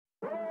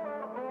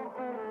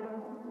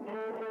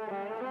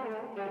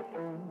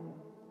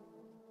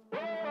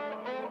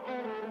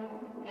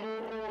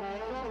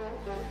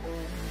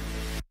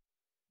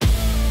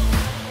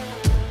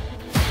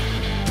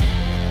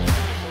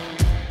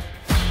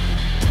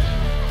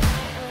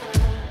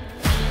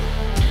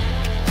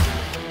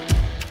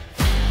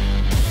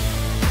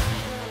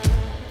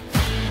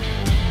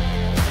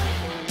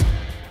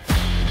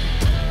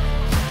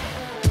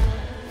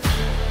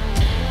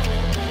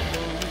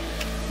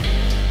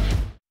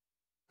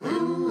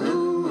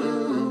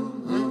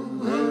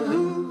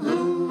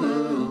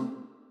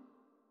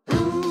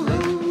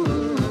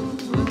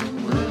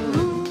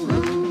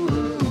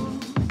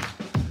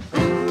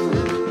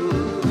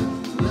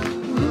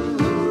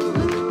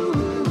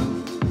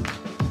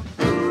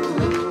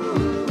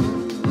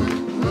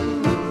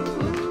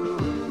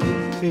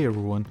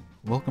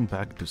welcome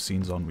back to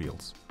Scenes on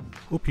Wheels.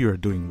 Hope you are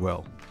doing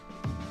well.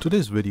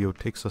 Today's video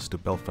takes us to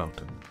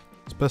Bellefontaine,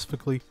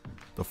 specifically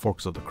the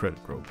Forks of the Credit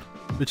Road,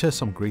 which has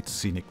some great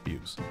scenic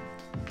views.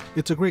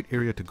 It's a great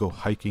area to go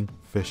hiking,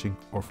 fishing,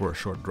 or for a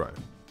short drive.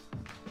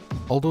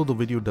 Although the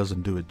video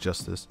doesn't do it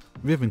justice,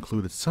 we have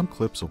included some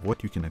clips of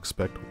what you can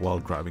expect while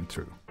driving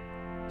through.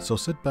 So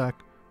sit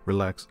back,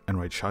 relax, and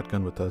ride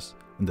shotgun with us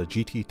in the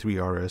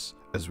GT3RS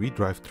as we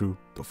drive through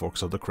the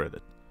Forks of the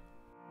Credit.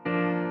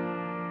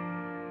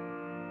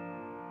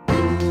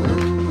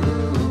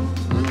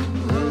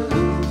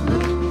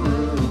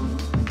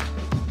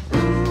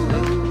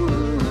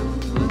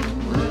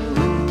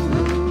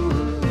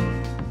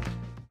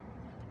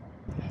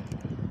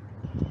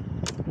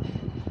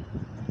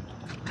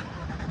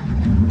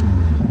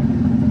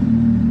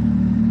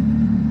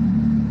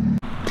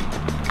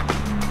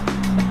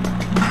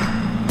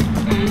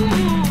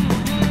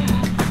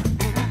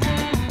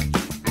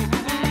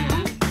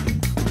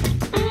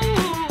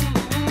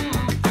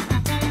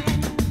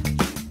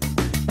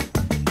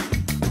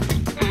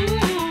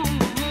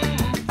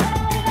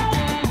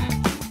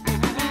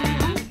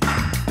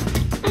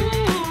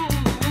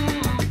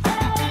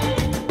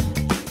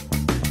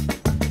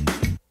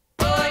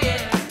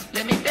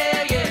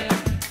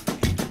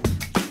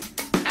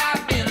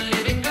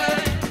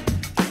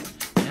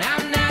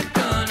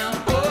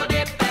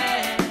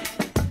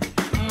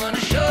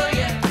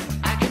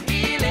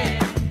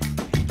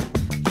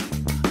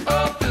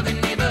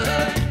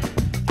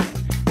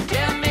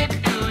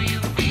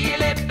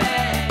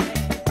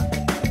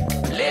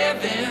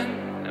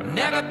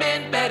 Never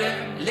been better,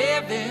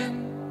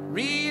 living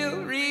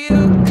real good.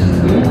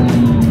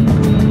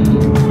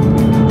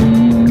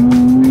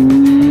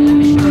 Let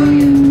me show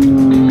you.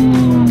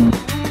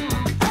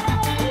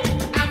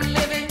 I'm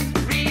living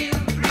real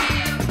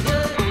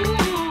good.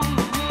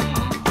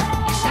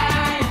 Yes, I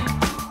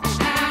am.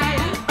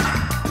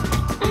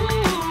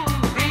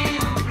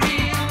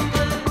 Real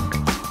good.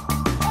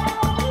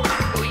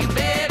 Oh, you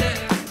better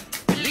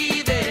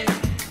believe it.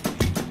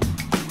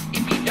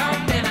 If you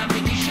don't, then I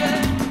think you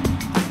should.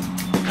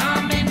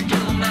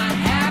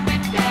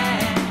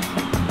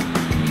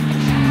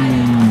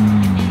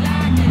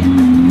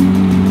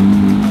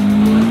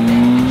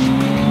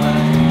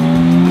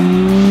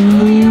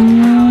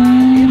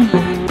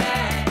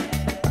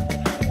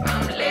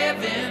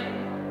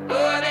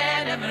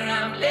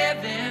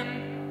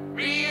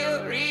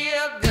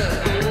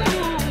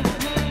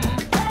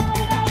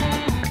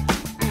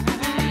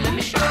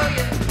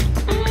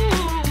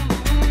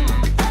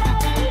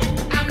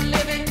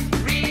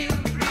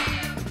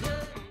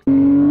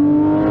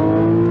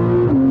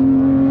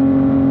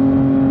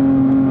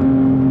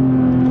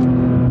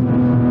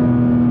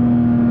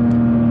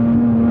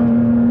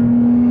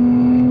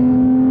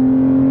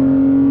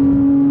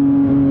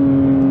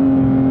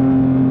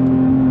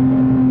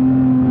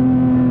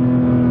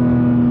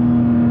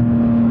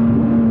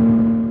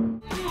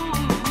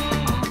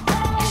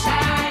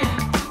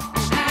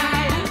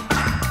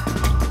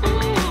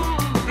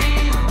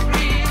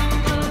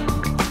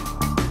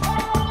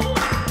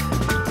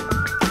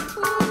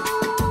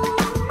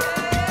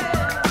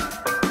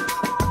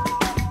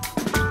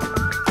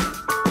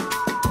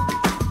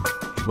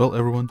 Well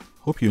everyone,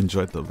 hope you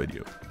enjoyed the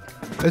video.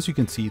 As you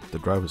can see, the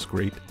drive is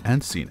great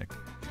and scenic.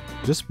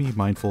 Just be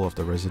mindful of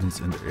the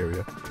residents in the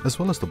area, as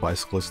well as the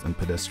bicyclists and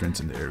pedestrians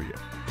in the area.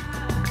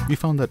 We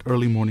found that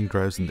early morning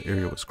drives in the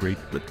area was great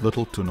with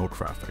little to no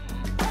traffic.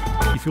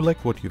 If you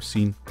like what you've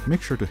seen,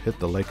 make sure to hit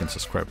the like and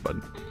subscribe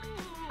button.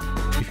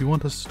 If you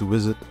want us to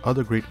visit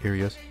other great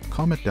areas,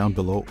 comment down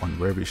below on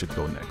where we should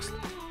go next.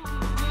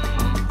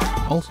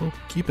 Also,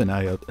 keep an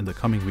eye out in the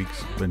coming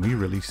weeks when we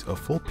release a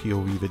full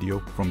POV video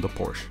from the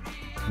Porsche.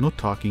 No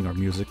talking or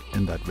music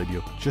in that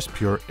video, just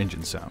pure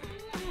engine sound.